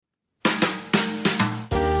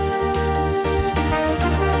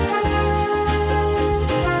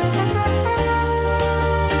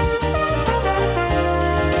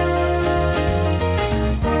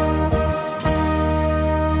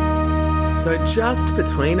Just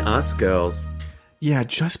between us girls. Yeah,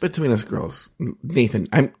 just between us girls. Nathan,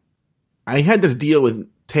 I had this deal with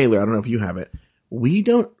Taylor. I don't know if you have it. We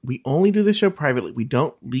only do this show privately. We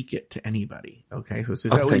don't leak it to anybody. Okay. So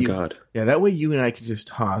thank God. Yeah. That way you and I can just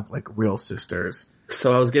talk like real sisters.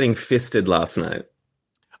 So I was getting fisted last night.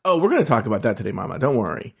 Oh, we're going to talk about that today, Mama. Don't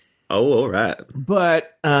worry. Oh, all right.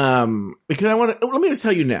 But, because let me just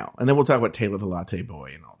tell you now, and then we'll talk about Taylor the Latte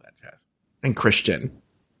Boy and all that jazz. And Christian.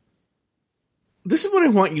 This is what I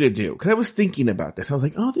want you to do. Cause I was thinking about this. I was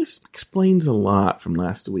like, oh, this explains a lot from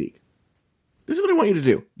last week. This is what I want you to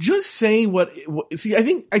do. Just say see, I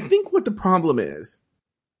think what the problem is.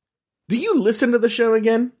 Do you listen to the show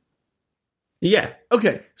again? Yeah.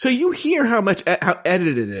 Okay. So you hear how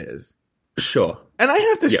edited it is. Sure. And I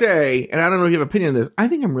have to say, and I don't know if you have an opinion on this, I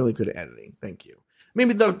think I'm really good at editing. Thank you.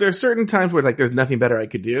 Maybe there's certain times where like there's nothing better I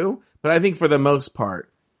could do, but I think for the most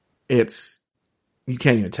part, you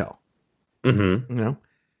can't even tell. Mm-hmm. You know?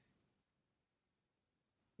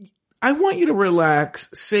 I want you to relax,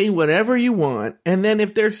 say whatever you want, and then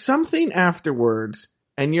if there's something afterwards,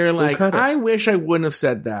 and you're like, I wish I wouldn't have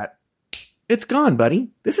said that, it's gone, buddy.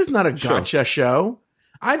 This is not a gotcha show.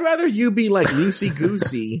 I'd rather you be like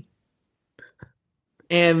loosey-goosey.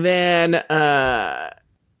 And then, and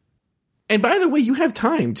by the way, you have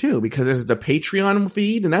time too, because there's the Patreon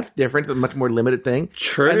feed, and that's different. It's a much more limited thing.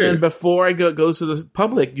 True. And then before I goes to the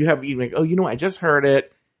public, you like, oh, you know, I just heard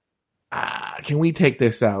it. Can we take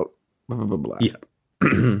this out? Blah, blah, blah, blah. Yeah.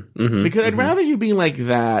 Mm-hmm, because I'd rather you be like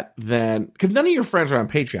that than, because none of your friends are on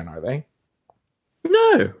Patreon, are they?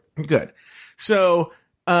 No. Good. So,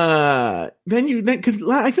 because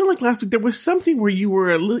I feel like last week there was something where you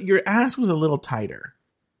were your ass was a little tighter.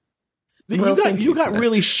 Well, you got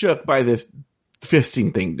really shook by this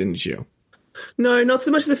fisting thing, didn't you? No, not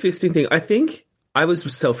so much the fisting thing. I think I was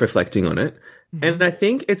self-reflecting on it. Mm-hmm. And I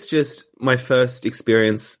think it's just my first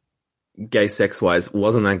experience gay sex-wise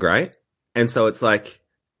wasn't that great. And so it's like,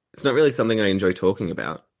 it's not really something I enjoy talking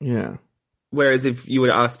about. Yeah. Whereas if you would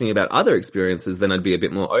ask me about other experiences, then I'd be a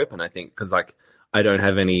bit more open, I think. Because like, I don't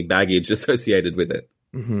have any baggage associated with it.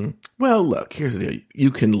 Mm-hmm. Well, look, here's the deal.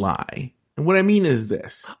 You can lie. And what I mean is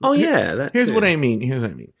this. Oh, yeah. Here's what I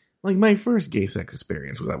mean. Like, my first gay sex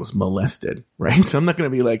experience was I was molested, right? So I'm not going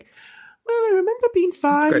to be like, well, I remember being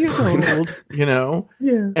 5 years old, you know?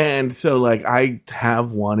 Yeah. And so, like, I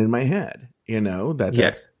have one in my head, you know?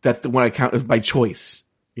 That's the one I count as by choice,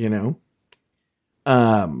 you know?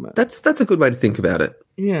 That's a good way to think about it.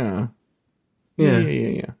 Yeah.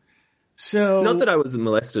 So, not that I was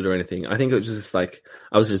molested or anything. I think it was just like,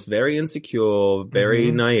 I was just very insecure,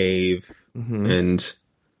 very naive, and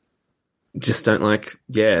just don't like,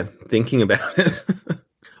 thinking about it.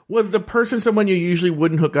 Was the person someone you usually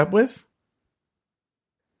wouldn't hook up with?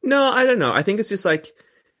 No, I don't know. I think it's just like,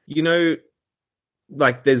 you know,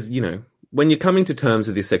 like there's, you know, when you're coming to terms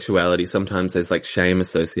with your sexuality, sometimes there's like shame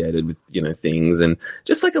associated with, you know, things and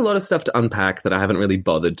just like a lot of stuff to unpack that I haven't really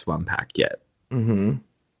bothered to unpack yet. Mm-hmm.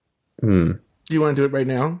 Do you want to do it right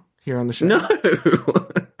now here on the show? No.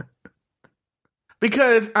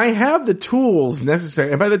 Because I have the tools necessary.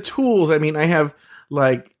 And by the tools, I mean I have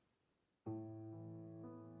like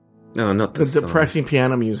no, not the depressing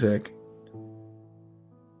piano music.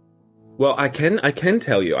 Well, I can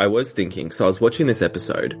tell you, I was thinking, so I was watching this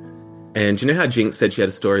episode, and you know how Jinx said she had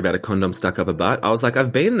a story about a condom stuck up her butt? I was like,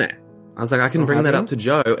 I've been there. I was like, I can bring that up to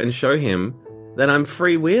Joe and show him that I'm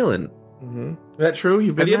freewheeling. Mm-hmm. Is that true?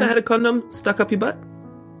 Have you ever had a condom stuck up your butt?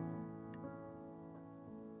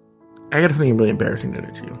 I got something really embarrassing to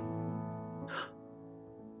do to you.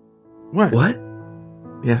 What? What?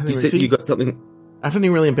 Yeah, you said you got something. I have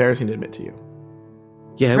something really embarrassing to admit to you.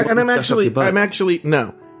 Yeah, and I'm actually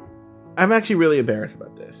really embarrassed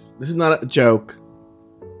about this. This is not a joke.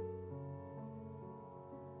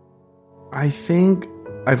 I think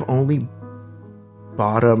I've only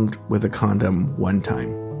bottomed with a condom one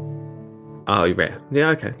time. Oh, yeah,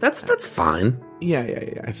 okay. That's fine.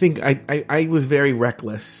 Yeah. I think I was very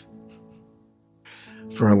reckless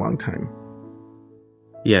for a long time.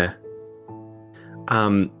 Yeah.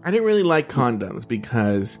 I didn't really like condoms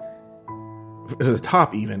because at the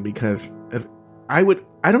top even because I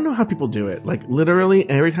don't know how people do it. Like literally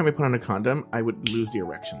every time I put on a condom, I would lose the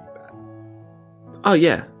erection like that. Oh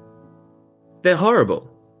yeah. They're horrible.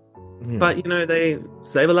 Yeah. But you know, they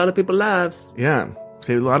save a lot of people's lives. Yeah.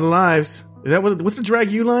 Save a lot of lives. Is that what's the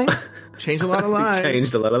drag you line? Changed a lot of lives.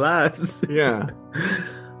 Changed a lot of lives. Yeah.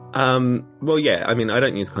 Well, yeah. I mean, I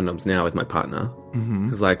don't use condoms now with my partner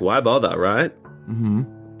because, like, why bother, right?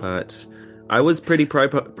 Mm-hmm. But I was pretty pro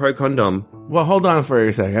condom. Well, hold on for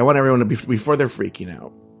a second. I want everyone to be before they're freaking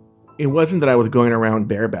out. it wasn't that I was going around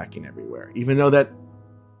barebacking everywhere, even though that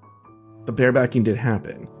the barebacking did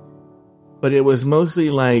happen. But it was mostly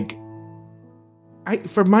like,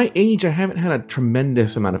 for my age, I haven't had a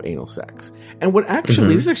tremendous amount of anal sex. And what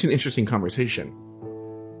actually, this is actually an interesting conversation.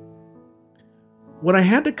 What I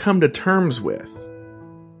had to come to terms with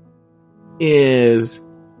is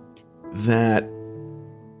that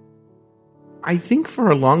I think for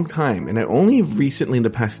a long time, and I only recently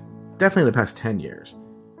definitely in the past 10 years,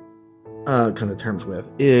 come to terms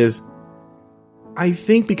with, is I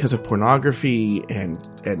think because of pornography and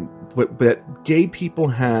that gay people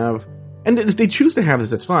have, and if they choose to have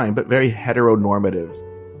this, that's fine, but very heteronormative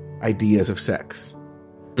ideas of sex.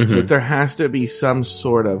 So that there has to be some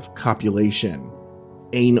sort of copulation,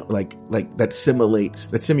 like that simulates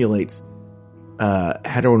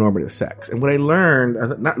heteronormative sex. And what I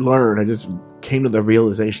learned, I just came to the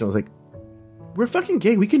realization, I was like, we're fucking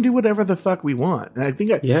gay. We can do whatever the fuck we want. And I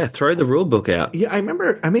think throw the rule book out. Yeah, I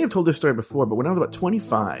remember, I may have told this story before, but when I was about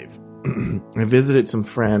 25, I visited some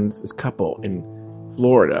friends, this couple in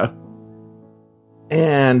Florida,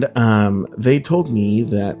 and they told me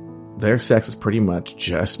that their sex was pretty much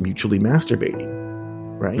just mutually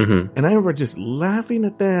masturbating, right? And I remember just laughing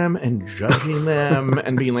at them and judging them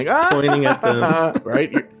and being like, pointing at them,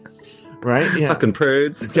 right? Right? Yeah. Fucking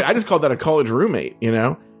prudes. I just called that a college roommate, you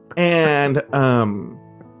know? And,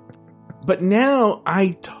 but now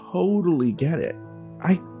I totally get it.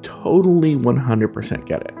 I totally 100%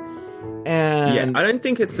 get it. And I don't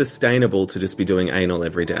think it's sustainable to just be doing anal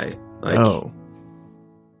every day. Like,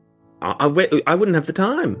 I wouldn't have the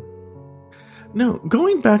time. No,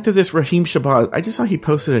 going back to this Raheem Shabazz, I just saw he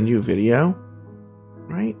posted a new video,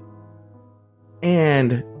 right?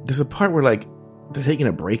 And there's a part where like they're taking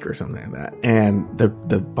a break or something like that, and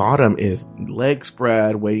the bottom is leg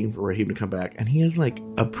spread, waiting for Raheem to come back, and he has like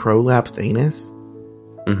a prolapsed anus.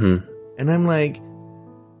 And I'm like,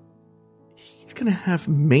 he's gonna have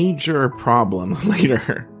major problems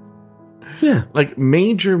later. Yeah, like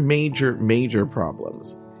major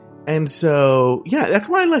problems. And so, yeah, that's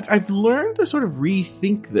why, like, I've learned to sort of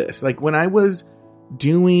rethink this. Like, when I was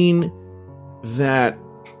doing that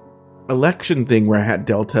election thing where I had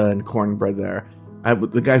Delta and cornbread there,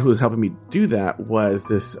 the guy who was helping me do that was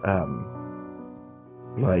this,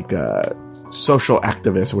 social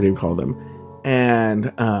activist, or what do you call them?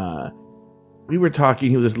 And, we were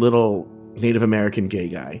talking, he was this little Native American gay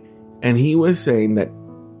guy, and he was saying that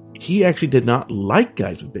he actually did not like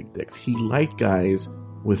guys with big dicks. He liked guys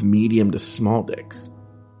with medium to small dicks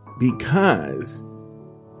because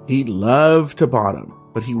he loved to bottom,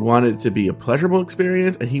 but he wanted it to be a pleasurable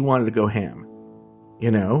experience and he wanted to go ham,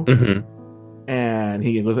 you know? And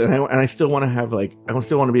he goes, and I still want to have like, I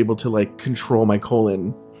still want to be able to like control my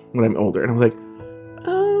colon when I'm older. And I was like,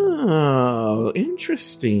 oh,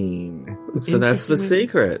 interesting. So that's the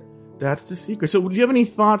secret. That's the secret. So do you have any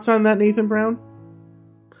thoughts on that, Nathan Brown?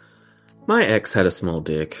 My ex had a small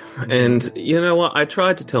dick, and you know what? I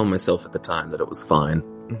tried to tell myself at the time that it was fine.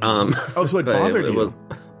 So it bothered you.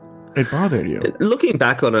 It bothered you. Looking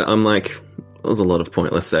back on it, I'm like, it was a lot of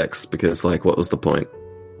pointless sex because, like, what was the point?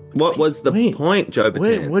 What was the point, Joe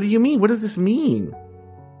Batanz? What do you mean? What does this mean?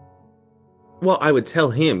 Well, I would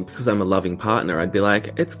tell him, because I'm a loving partner, I'd be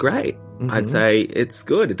like, it's great. I'd say, it's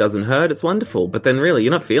good, it doesn't hurt, it's wonderful. But then really,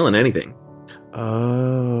 you're not feeling anything.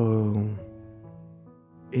 Oh.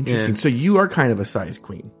 Interesting. Yeah. So you are kind of a size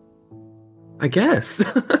queen. I guess.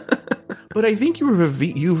 But I think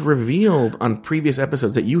you've revealed on previous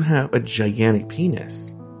episodes that you have a gigantic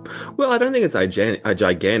penis. Well, I don't think it's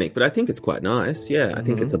gigantic, but I think it's quite nice. Yeah, I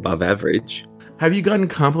think it's above average. Have you gotten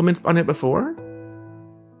compliments on it before?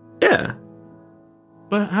 Yeah.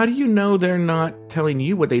 But how do you know they're not telling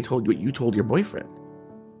you what you told your boyfriend?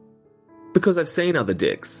 Because I've seen other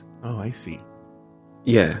dicks. Oh, I see.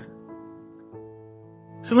 Yeah.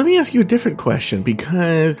 So let me ask you a different question,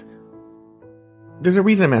 because there's a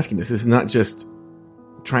reason I'm asking this. It's not just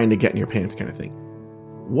trying to get in your pants kind of thing.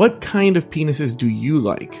 What kind of penises do you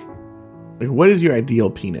like? Like, what is your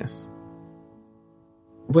ideal penis?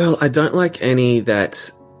 Well, I don't like any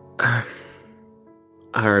that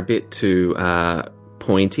are a bit too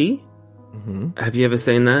pointy. Have you ever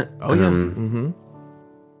seen that? Oh, yeah.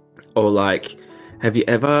 Or like, have you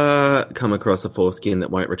ever come across a foreskin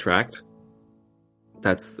that won't retract?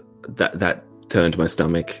 That turned my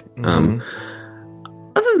stomach. Other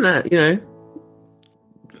than that, you know,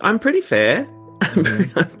 I'm pretty fair.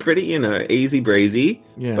 I'm pretty, you know, easy breezy.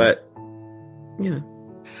 Yeah. But, you know,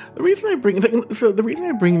 the reason I bring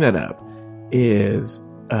that up is,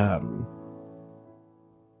 I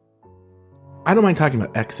don't mind talking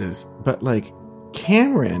about exes, but like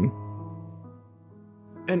Cameron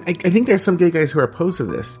and I think there's some gay guys who are opposed to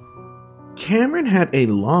this. Cameron had a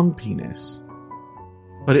long penis,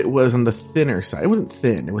 but it was on the thinner side. It wasn't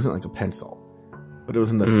thin. It wasn't like a pencil, but it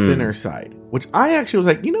was on the thinner side, which I actually was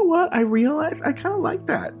like, you know what? I realized I kind of like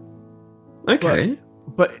that. Okay.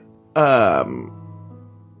 But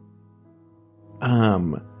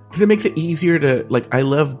because it makes it easier to, like, I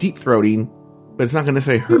love deep throating, but it's not going to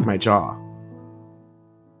necessarily hurt my jaw.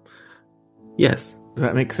 Yes. Does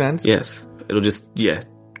that make sense? Yes. It'll just,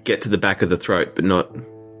 get to the back of the throat, but not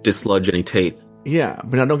dislodge any teeth. Yeah,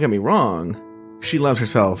 but now don't get me wrong. She loves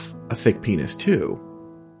herself a thick penis too.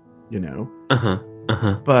 You know?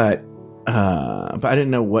 But I didn't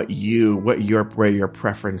know where your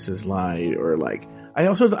preferences lie, or like, I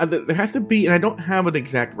also, there has to be, and I don't have an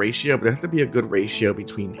exact ratio, but there has to be a good ratio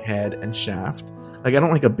between head and shaft. Like, I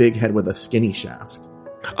don't like a big head with a skinny shaft.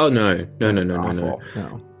 Oh, no.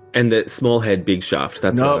 No. And the small head, big shaft.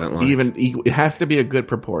 That's what I don't like. Even equal, it has to be a good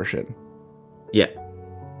proportion. Yeah.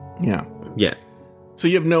 Yeah. So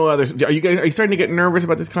you have no others. Are you starting to get nervous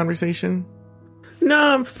about this conversation? No,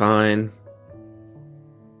 I'm fine.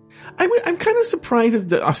 I'm kind of surprised that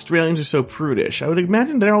the Australians are so prudish. I would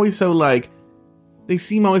imagine they're always so, like, they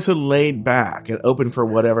seem always so laid back and open for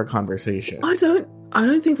whatever conversation. I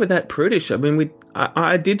don't think we're that prudish. I mean,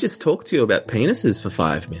 I did just talk to you about penises for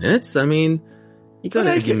 5 minutes. I mean, you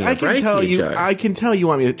gotta give me a break here, Joe. I can tell you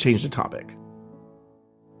want me to change the topic.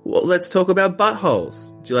 Well, let's talk about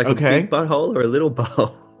buttholes. Do you like a big butthole or a little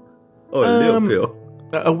butthole? Or a little pill?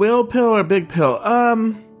 A whale pill or a big pill?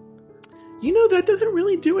 You know, that doesn't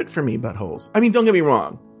really do it for me, buttholes. I mean, don't get me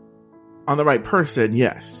wrong. On the right person,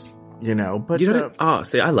 yes. You know, but... You don't...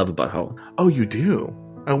 see, I love a butthole. Oh, you do?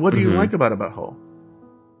 What do you like about a butthole?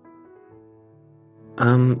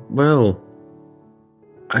 Well...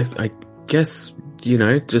 I guess, you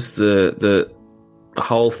know, just the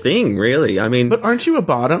whole thing, really. I mean... But aren't you a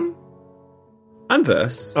bottom? I'm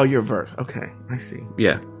verse. Oh, you're verse. Okay, I see.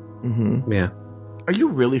 Yeah. Mm-hmm. Yeah. Are you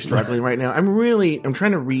really struggling right now? I'm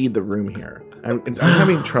trying to read the room here. I'm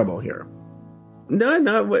having trouble here.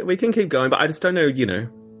 No, we can keep going, but I just don't know, you know,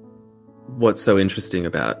 what's so interesting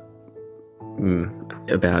about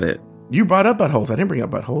it. You brought up buttholes. I didn't bring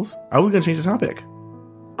up buttholes. I was going to change the topic.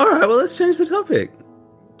 All right, well, let's change the topic.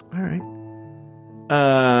 All right.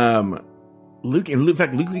 Luke, in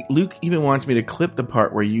fact, Luke even wants me to clip the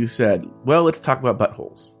part where you said, well, let's talk about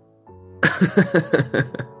buttholes.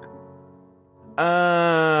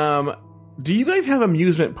 Do you guys have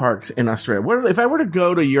amusement parks in Australia? If I were to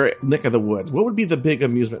go to your neck of the woods, what would be the big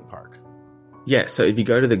amusement park? Yeah, so if you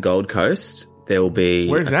go to the Gold Coast, there will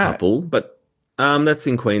be couple, but that's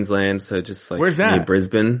in Queensland, so just like where's that? Near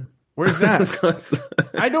Brisbane. Where's that?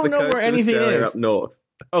 I don't know where anything is. Up north.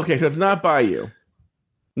 Okay, so it's not by you.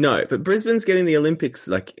 No, but Brisbane's getting the Olympics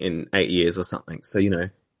like in 8 years or something. So, you know,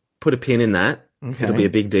 put a pin in that. Okay. It'll be a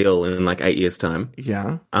big deal in like 8 years' time.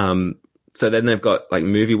 Yeah. So then they've got like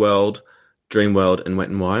Movie World, Dream World, and Wet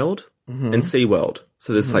n Wild, and Sea World.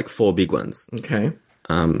 So there's like 4 big ones. Okay.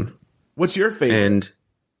 What's your favorite? And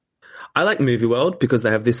I like Movie World because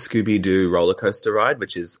they have this Scooby-Doo roller coaster ride,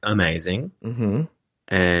 which is amazing. Mm-hmm.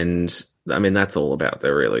 And I mean, that's all about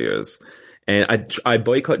there really is. And I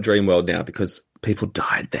boycott Dream World now because people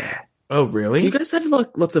died there. Oh, really? Do you guys have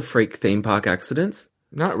lots of freak theme park accidents?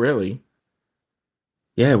 Not really.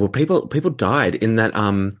 Yeah, well, people died in that,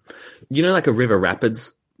 you know, like a River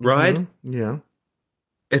Rapids ride? Mm-hmm. Yeah.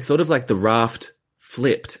 It's sort of like the raft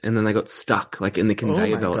flipped and then they got stuck like in the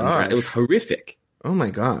conveyor belt. It was horrific. Oh my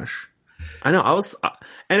gosh. I know.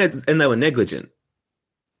 And they were negligent.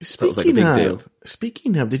 So it was like a big deal.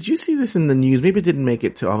 Speaking of, did you see this in the news? Maybe it didn't make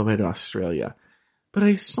it all the way to Australia, but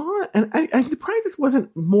I saw it, and I'm surprised this wasn't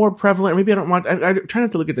more prevalent. Maybe I don't want. I try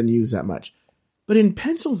not to look at the news that much, but in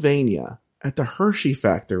Pennsylvania, at the Hershey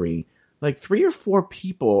factory, like 3 or 4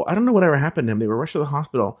 people, I don't know whatever happened to them. They were rushed to the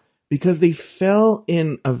hospital because they fell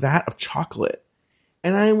in a vat of chocolate,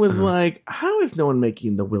 and I was like, "How is no one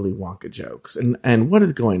making the Willy Wonka jokes? And what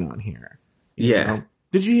is going on here?" You know?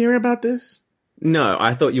 Did you hear about this? No,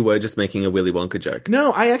 I thought you were just making a Willy Wonka joke.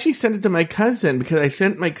 No, I actually sent it to my cousin because I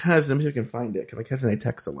sent my cousin, let me see if I can find it, because my cousin and I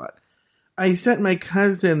text a lot. I sent my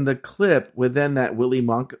cousin the clip with then that Willy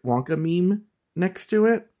Wonka meme next to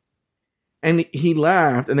it. And he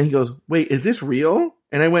laughed, and then he goes, wait, is this real?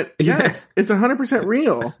 And I went, yes, it's 100%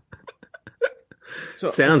 real. So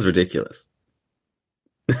sounds ridiculous.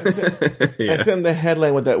 I sent the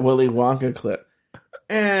headline with that Willy Wonka clip.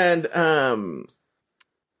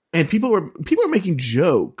 And people were making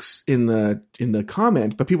jokes in the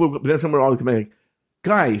comments, but then someone would always be like,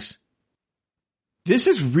 guys, this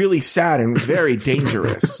is really sad and very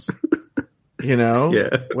dangerous. You know?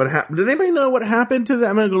 Yeah. What happened? Does anybody know what happened to them?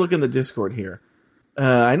 I'm going to go look in the Discord here.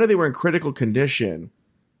 I know they were in critical condition.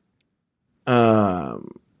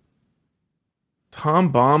 Tom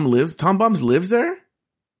Bombs lives there?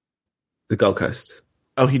 The Gold Coast.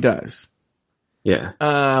 Oh, he does. Yeah.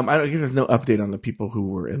 I guess there's no update on the people who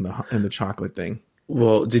were in the chocolate thing.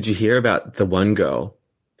 Well, did you hear about the one girl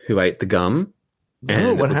who ate the gum? And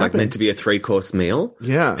No, what it was like happened? meant to be a 3-course meal.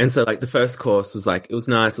 Yeah. And so like the first course was like, it was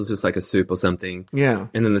nice. It was just like a soup or something. Yeah.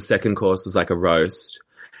 And then the second course was like a roast.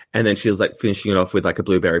 And then she was like finishing it off with like a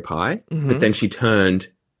blueberry pie. Mhm. But then she turned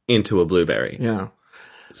into a blueberry. Yeah.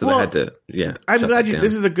 So Well, they had to, yeah. I'm shut glad that down.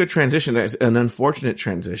 this is a good transition. It's an unfortunate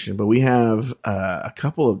transition, but we have a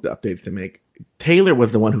couple of updates to make. Taylor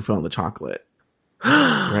was the one who found the chocolate.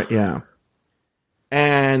 Right? Yeah.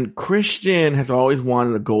 And Christian has always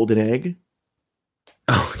wanted a golden egg.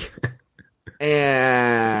 Oh,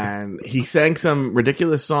 And he sang some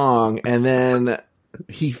ridiculous song, and then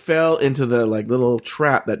he fell into the like little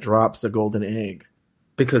trap that drops the golden egg.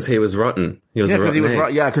 because he was rotten. He was Yeah, a because rotten he was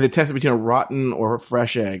egg. because it tested between a rotten or a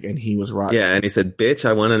fresh egg, and he was rotten. Yeah, and he said, bitch,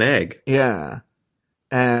 I want an egg. Yeah.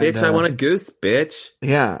 And, Bitch, I want a goose, bitch.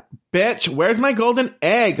 Yeah. Bitch, where's my golden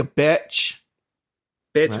egg, bitch?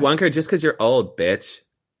 Bitch, Right. Wonka, just because you're old, bitch.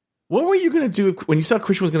 What were you going to do when you saw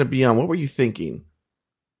Christian was going to be on? What were you thinking?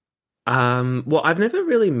 Well, I've never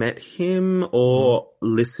really met him or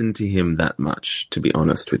listened to him that much, to be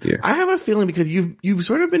honest with you. I have a feeling because you've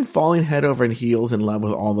sort of been falling head over heels in love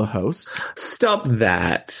with all the hosts. Stop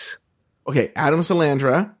that. Okay, Adam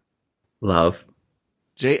Salandra, Love.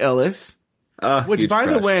 Jay Ellis, which, Huge by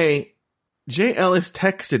the crush. way, Jay Ellis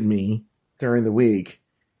texted me during the week,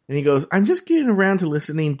 and he goes, I'm just getting around to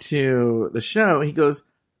listening to the show. He goes,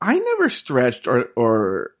 I never stretched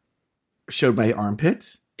or showed my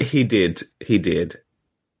armpits. He did.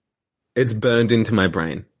 It's burned into my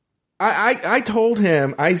brain. I told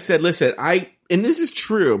him, I said, listen, and this is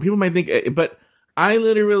true. People might think, but I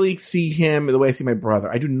literally see him the way I see my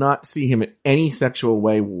brother. I do not see him in any sexual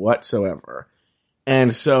way whatsoever.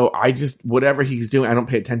 And so I just, whatever he's doing, I don't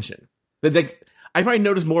pay attention. I probably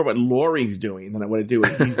notice more what Lori's doing than what I do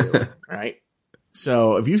what he's doing, right?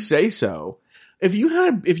 So if you say so, if you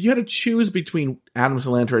had to choose between Adam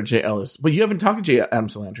Salandra or Jay Ellis, but you haven't talked to Adam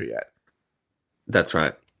Salandra yet. That's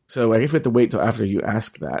right. So I guess we have to wait till after you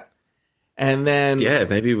ask that. And then Yeah,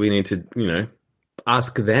 maybe we need to,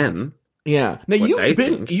 ask them. yeah. Now what they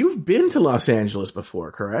think. you've been to Los Angeles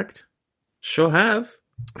before, correct? Sure have.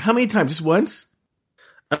 How many times? Just once?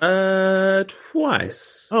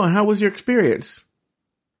 Twice. Oh, and how was your experience?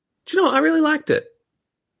 Do you know, I really liked it.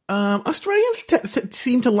 Australians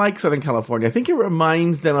seem to like Southern California. I think it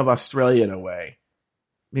reminds them of Australia in a way.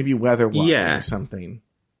 Maybe weather-wise Yeah. or something.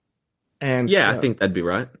 And Yeah, so- I think that'd be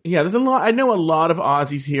right. yeah, there's a lot. I know a lot of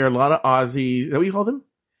Aussies here. A lot of Aussies. Is that what you call them?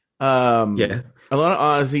 Yeah. A lot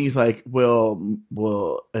of Aussies like will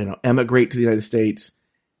emigrate to the United States,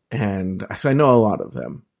 and so I know a lot of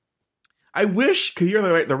them. I wish, because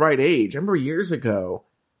you're the right age. I remember years ago,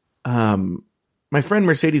 my friend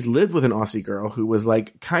Mercedes lived with an Aussie girl who was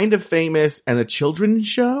like kind of famous and a children's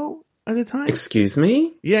show at the time. Excuse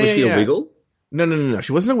me? Yeah, Was yeah, she yeah. a wiggle? No.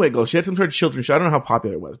 She wasn't a wiggle. She had some sort of children's show. I don't know how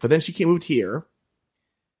popular it was, but then she moved here.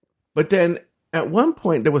 But then at one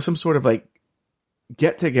point there was some sort of like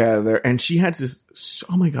get together, and she had this.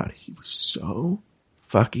 Oh my god, he was so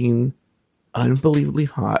fucking unbelievably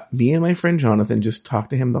hot. Me and my friend Jonathan just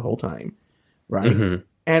talked to him the whole time, right? Mm-hmm.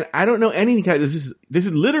 And I don't know anything. This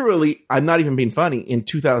is literally. I'm not even being funny. In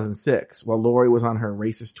 2006, while Lori was on her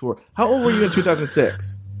racist tour. How old were you in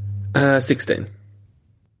 2006? 16.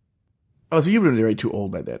 Oh, so you were already too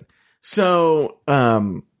old by then. So,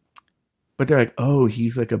 but they're like, oh,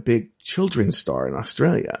 he's like a big children's star in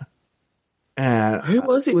Australia. And Who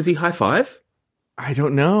was it? Was he High Five? I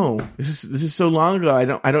don't know. This is so long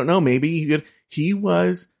ago. I don't know. Maybe he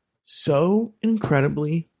was so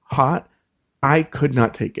incredibly hot. I could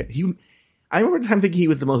not take it. I remember the time thinking he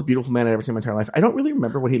was the most beautiful man I'd ever seen in my entire life. I don't really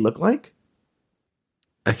remember what he looked like.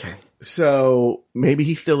 Okay. So maybe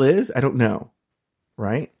he still is. I don't know.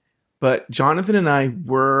 Right? But Jonathan and I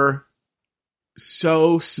were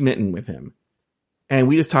so smitten with him. And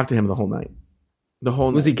we just talked to him the whole night.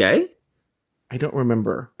 Was he gay? I don't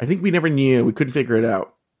remember. I think we never knew. We couldn't figure it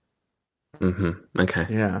out. Mm-hmm. Okay.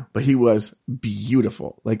 Yeah. But he was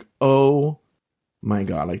beautiful. Like, oh my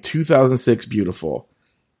God. Like 2006 beautiful.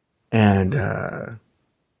 And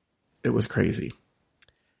it was crazy.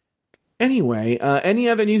 Anyway, any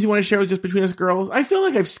other news you want to share with just between us girls? I feel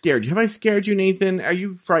like I've scared you. Have I scared you, Nathan? Are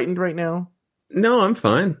you frightened right now? No, I'm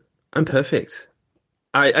fine. I'm perfect.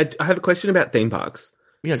 I have a question about theme parks.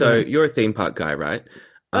 Yeah, go so ahead. you're a theme park guy, right?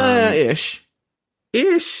 Ish.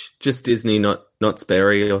 Ish. Just Disney, not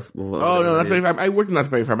Sperry or Oh no, Knott's Berry Farm. I worked in Knott's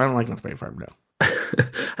Berry Farm. I don't like Knott's Berry Farm. No.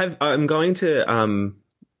 I'm going to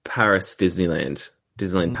Paris Disneyland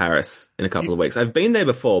Paris in a couple of weeks. I've been there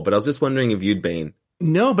before, but I was just wondering if you'd been.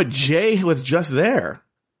 No, but Jay was just there.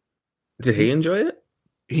 Did he enjoy it?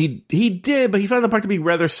 He did, but he found the park to be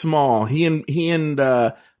rather small. He and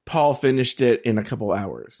Paul finished it in a couple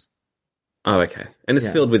hours. Oh, okay. And it's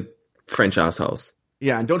filled with French assholes.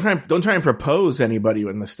 Yeah, and don't try and propose to anybody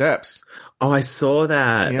in the steps. Oh, I saw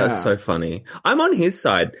that. Yeah. That's so funny. I'm on his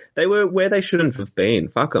side. They were where they shouldn't have been.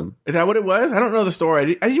 Fuck them. Is that what it was? I don't know the story. I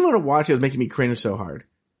didn't even want to watch it. It was making me cringe so hard.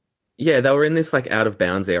 Yeah, they were in this like out of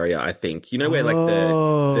bounds area, I think. You know where like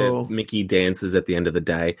the Mickey dances at the end of the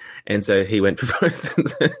day, and so he went proposing.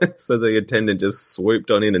 So the attendant just swooped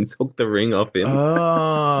on in and took the ring off him.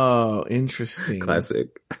 Oh, interesting. Classic.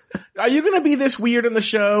 Are you going to be this weird in the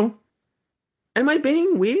show? Am I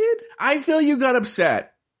being weird? I feel you got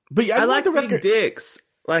upset, but I like the big dicks.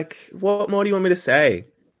 Like, what more do you want me to say?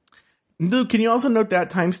 Luke, can you also note that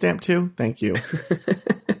timestamp too? Thank you.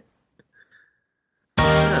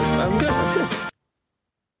 I'm good.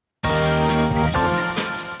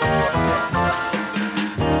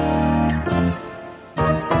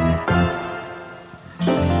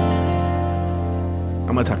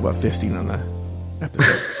 I'm going to talk about fisting on the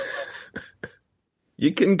episode.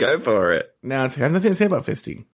 You can go for it. No, I have nothing to say about fisting.